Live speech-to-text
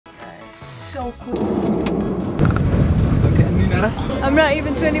so cool. Okay, nu naar rechts. I'm not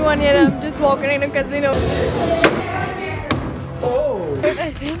even 21 yet, I'm just walking in a casino. Oh!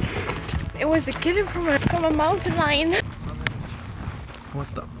 I think it was a kitten from a mountain lion. What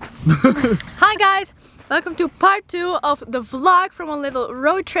the? Hi guys! Welcome to part 2 of the vlog from a little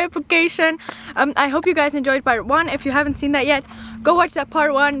road trip vacation. I hope you guys enjoyed part 1. If you haven't seen that yet, go watch that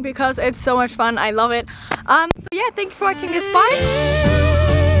part 1 because it's so much fun. I love it. So yeah, thank you for watching this part.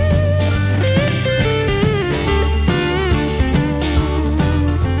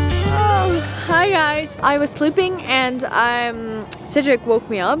 Hi guys, I was sleeping and Cedric woke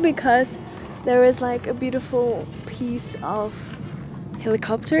me up because there is like a beautiful piece of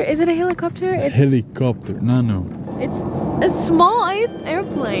helicopter. Is it a helicopter? It's Helicopter, Nanou. It's a small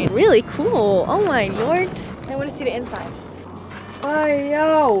airplane. Really cool. Oh my lord. I want to see the inside. Oh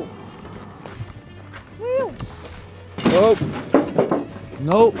yo. Woo. Oh!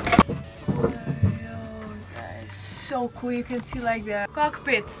 No! Guys, so cool. You can see like the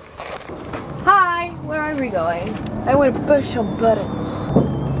cockpit. Hi, where are we going? I want to push some buttons.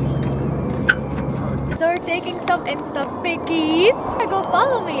 So we're taking some Insta pickies. Go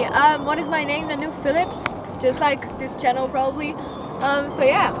follow me. What is my name? Nanou Phillips. Just like this channel probably. So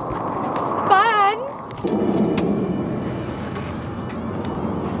yeah. Fun!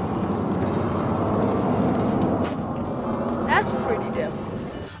 That's pretty dope.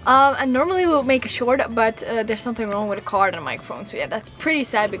 And normally we'll make a short, but there's something wrong with the card and the microphone. So yeah, that's pretty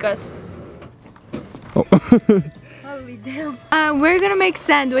sad because Oh. holy damn. We're gonna make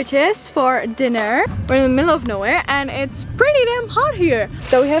sandwiches for dinner. We're in the middle of nowhere and it's pretty damn hot here.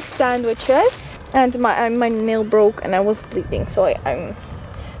 So we have sandwiches and my nail broke and I was bleeding. So I'm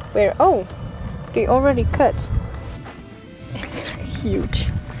where? Oh, they already cut. It's huge.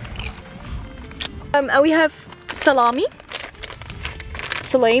 And we have salami.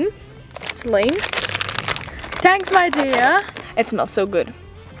 Salame. Thanks, my dear. It smells so good.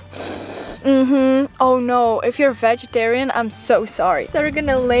 Oh no, if you're vegetarian, I'm so sorry. So we're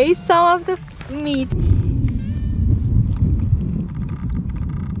gonna lay some of the meat.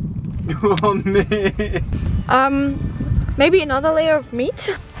 Oh nee. Maybe another layer of meat.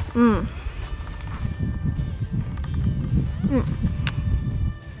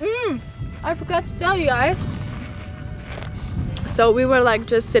 I forgot to tell you guys. So we were like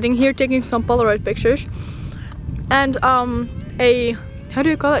just sitting here taking some Polaroid pictures, and how do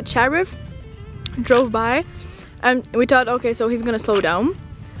you call it, sheriff drove by, and we thought, okay, so he's gonna slow down,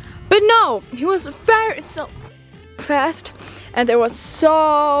 but no, he was so fast and there was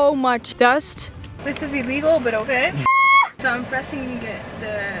so much dust. This is illegal, but okay. So I'm pressing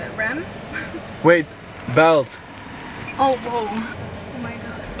the ram. Wait, belt. Oh whoa, oh my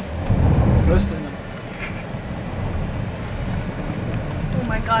god, Rustig. oh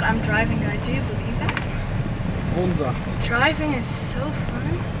my god, I'm driving, guys, do you believe that? Onze. Driving is so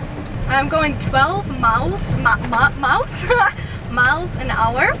fun. I'm going 12 miles miles an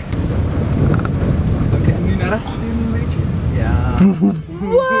hour. Oké, nu naar rechts sturen een beetje. Ja.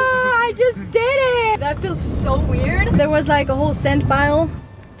 Wow, I just did it! That feels so weird. There was like a whole sand pile.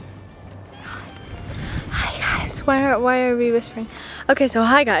 Hi guys, why are we whispering? Okay, so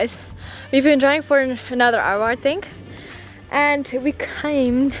hi guys. We've been driving for another hour, I think. And we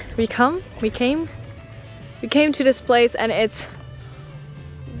came to this place and it's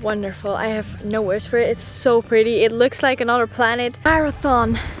wonderful. I have no words for it. It's so pretty. It looks like another planet.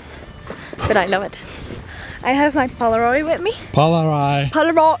 Marathon. But I love it. I have my Polaroid with me. Polaroid.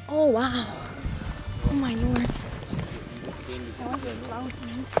 Polaroid. Oh wow. Oh my lord.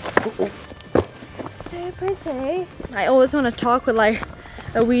 Super safe. I always want to talk with like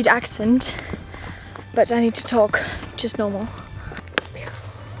a weird accent, but I need to talk just normal.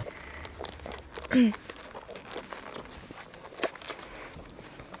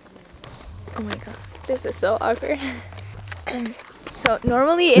 Oh my god, this is so awkward. So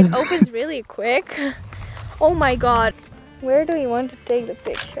normally it opens really quick. Oh my god, where do we want to take the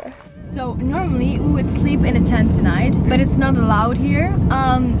picture? So normally we would sleep in a tent tonight, but it's not allowed here.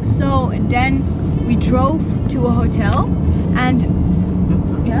 So then we drove to a hotel and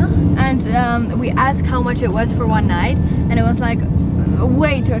we asked how much it was for one night, and it was like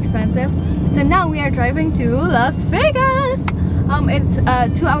way too expensive. So now we are driving to Las Vegas. It's a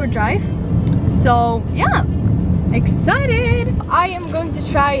 2-hour drive. So yeah, excited! I am going to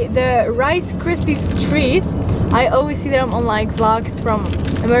try the Rice Krispies treats. I always see them on like vlogs from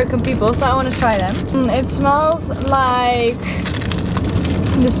American people, so I want to try them. It smells like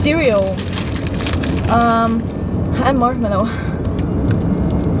the cereal and marshmallow.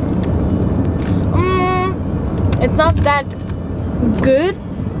 It's not that good,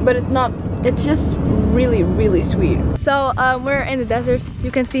 but it's not. It's just really sweet. So we're in the desert,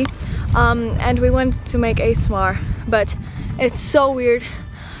 you can see, and we wanted to make ASMR, but it's so weird.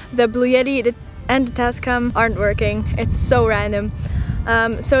 The Blue Yeti and the Tascam aren't working. It's so random.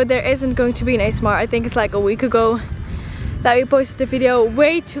 So there isn't going to be an ASMR. I think it's like a week ago that we posted the video,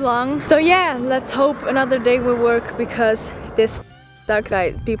 way too long. So yeah, let's hope another day will work because this sucks.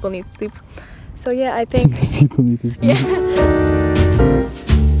 People need sleep. So yeah, I think people need to sleep. Yeah.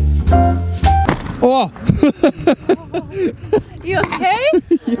 Oh! You okay?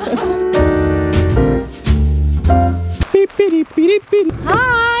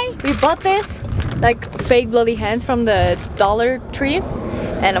 Hi! We bought this like fake bloody hands from the Dollar Tree,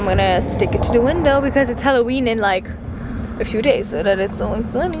 and I'm gonna stick it to the window because it's Halloween in like a few days, so that is so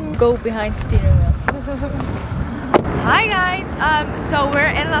exciting. Go behind the steering wheel. Hi guys, so we're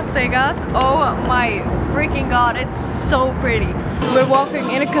in Las Vegas. Oh my freaking god, it's so pretty. We're walking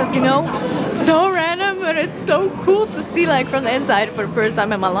in a casino, so random, but it's so cool to see like from the inside for the first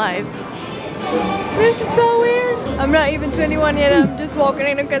time in my life. This is so weird. I'm not even 21 yet, I'm just walking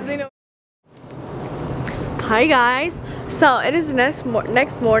in a casino. Hi guys, so it is the next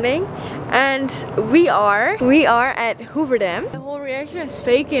morning and we are at Hoover Dam. The whole reaction is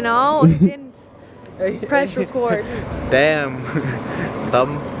fake, you know. It didn't press record. Damn.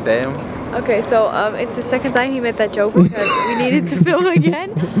 Damn. Okay, so it's the second time he made that joke because we needed to film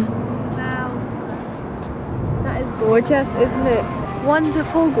again. Wow. That is gorgeous, isn't it?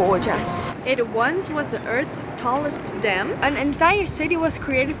 Wonderful gorgeous. It once was the Earth's tallest dam. An entire city was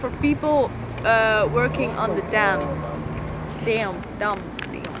created for people working on the dam. Damn. That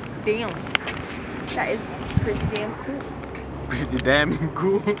is pretty damn cool. Pretty damn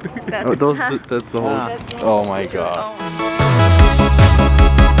cool. That's, that's the whole. Oh my god.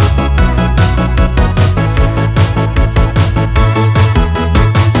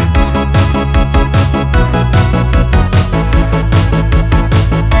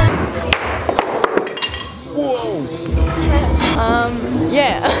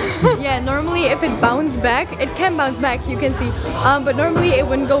 Yeah, normally if it bounces back, it can bounce back, you can see, but normally it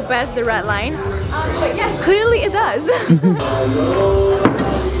wouldn't go past the red line, but yeah, clearly it does.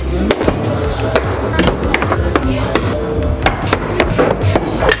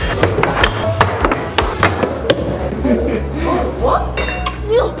 What?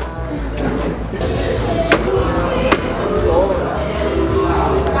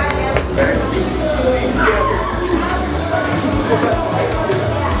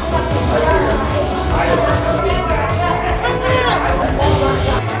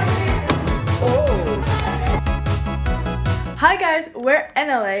 Hi guys, we're in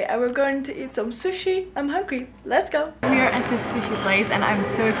LA and we're going to eat some sushi. I'm hungry. Let's go. We're at this sushi place and I'm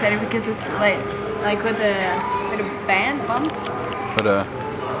so excited because it's like with a band bumps. For the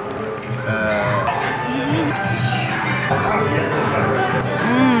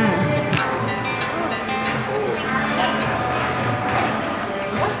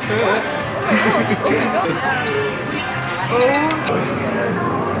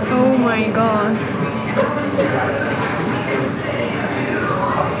Oh my god.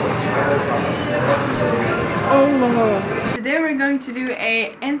 Oh my god. Today we're going to do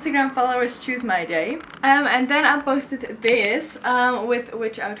a Instagram followers choose my day. And then I posted this with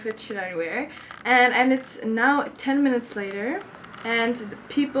which outfit should I wear. And it's now 10 minutes later. And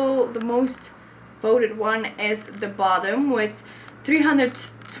the most voted one is the bottom with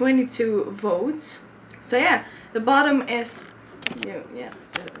 322 votes. So yeah, the bottom is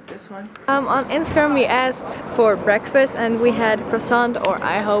this one. On Instagram we asked for breakfast and we had croissant or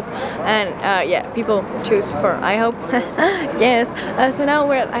IHOP, and yeah, people choose for IHOP. Yes. So now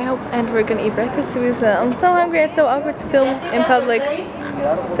we're at IHOP and we're gonna eat breakfast because I'm so hungry. It's so awkward to film in public.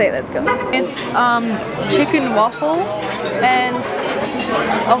 Say let's go. It's chicken waffle and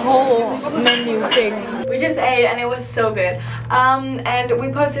a whole menu thing. We just ate and it was so good. And we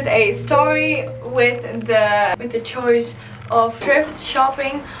posted a story with the choice of thrift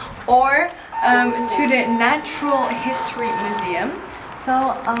shopping or to the Natural History Museum. So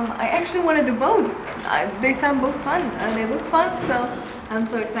I actually want to do both. They sound both fun and they look fun, so I'm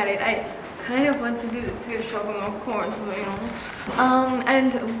so excited. I kind of want to do the thrift shopping, of course, but you know.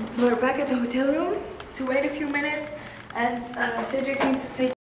 And we're back at the hotel room to wait a few minutes, and Cedric needs to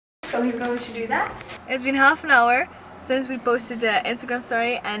take, so he's going to do that. It's been half an hour since we posted the Instagram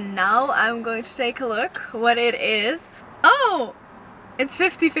story, and now I'm going to take a look what it is. Oh, it's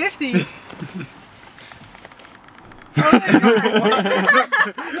 50-50. Oh my god.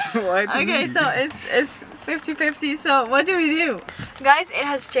 Why do Okay, you? so it's 50-50. So what do we do? Guys, it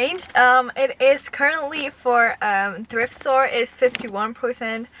has changed. It is currently for thrift store is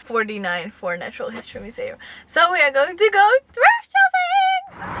 51%, 49 for Natural History Museum. So we are going to go thrift shopping.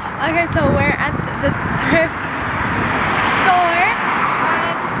 Okay, so we're at the thrift store.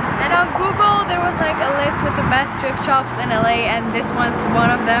 And on Google there was like a list with the best thrift shops in LA, and this was one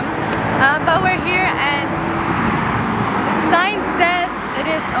of them. But we're here and the sign says it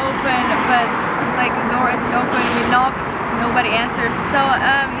is open, but like the door isn't open. We knocked, nobody answers. So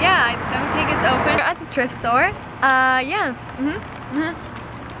yeah, I don't think it's open. We're at the thrift store. Yeah.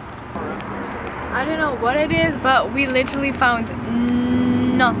 I don't know what it is, but we literally found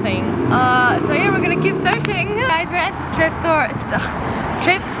nothing. So yeah, we're gonna keep searching. Guys, we're at the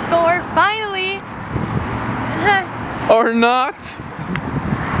thrift store finally. Or not?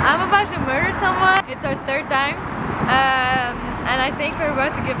 I'm about to murder someone. It's our third time. And I think we're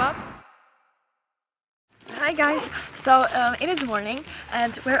about to give up. Hi guys, so it is morning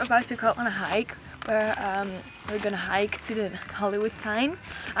and we're about to go on a hike. We're gonna hike to the Hollywood sign.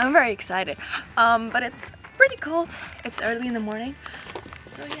 I'm very excited, but it's pretty cold. It's early in the morning,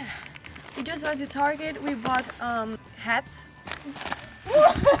 so yeah. We just went to Target. We bought hats.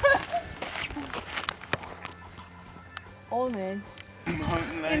 Oh man.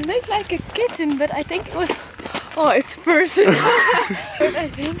 It looked like a kitten, but I think it was. Oh, it's a person. But I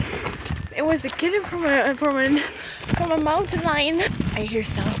think it was a kitten from a mountain lion. I hear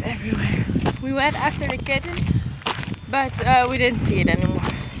sounds everywhere. We went after the kitten, but we didn't see it anymore.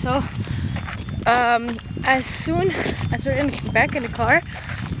 So as soon as we're back in the car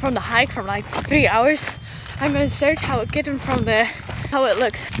from the hike from like 3 hours, I'm gonna search how it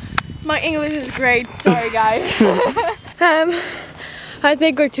looks. My English is great. Sorry guys. I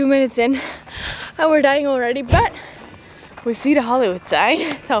think we're 2 minutes in and we're dying already, but we see the Hollywood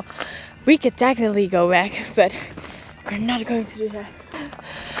sign, so we could technically go back, but we're not going to do that.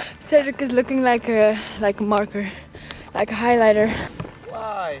 Cedric is looking like a marker, like a highlighter.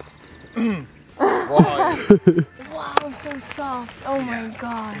 Why? Why? Wow, so soft. Oh my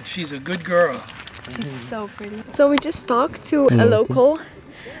god. She's a good girl. She's so pretty. So we just talked to a local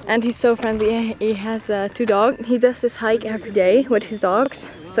and he's so friendly. He has 2 dogs. He does this hike every day with his dogs,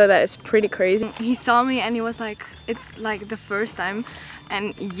 so that is pretty crazy. He saw me and he was like, it's like the first time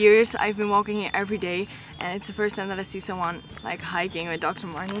in years I've been walking here every day, and it's the first time that I see someone like hiking with Dr.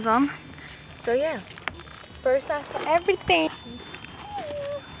 Martens on. So yeah, first time for everything.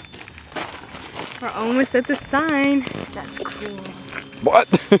 We're almost at the sign. That's cool. What?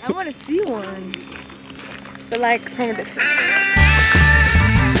 I want to see one, but like from a distance.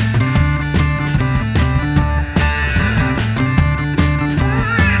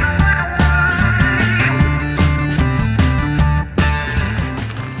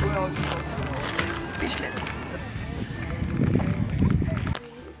 Speechless.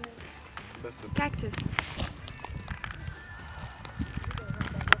 Cactus.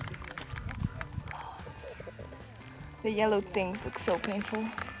 The yellow things look so painful.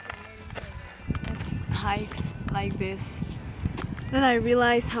 It's hikes like this that I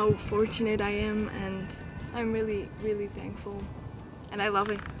realize how fortunate I am, and I'm really, really thankful. And I love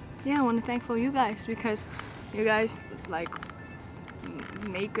it. Yeah, I want to thank you guys, because you guys like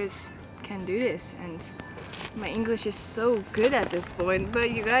make us can do this, and my English is so good at this point, but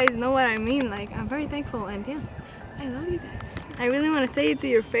you guys know what I mean. Like, I'm very thankful, and yeah, I love you guys. I really want to say it to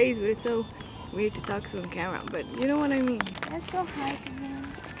your face, but it's so weird to talk to on camera, but you know what I mean. Let's go hike again.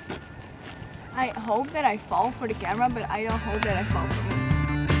 I hope that I fall for the camera, but I don't hope that I fall for me.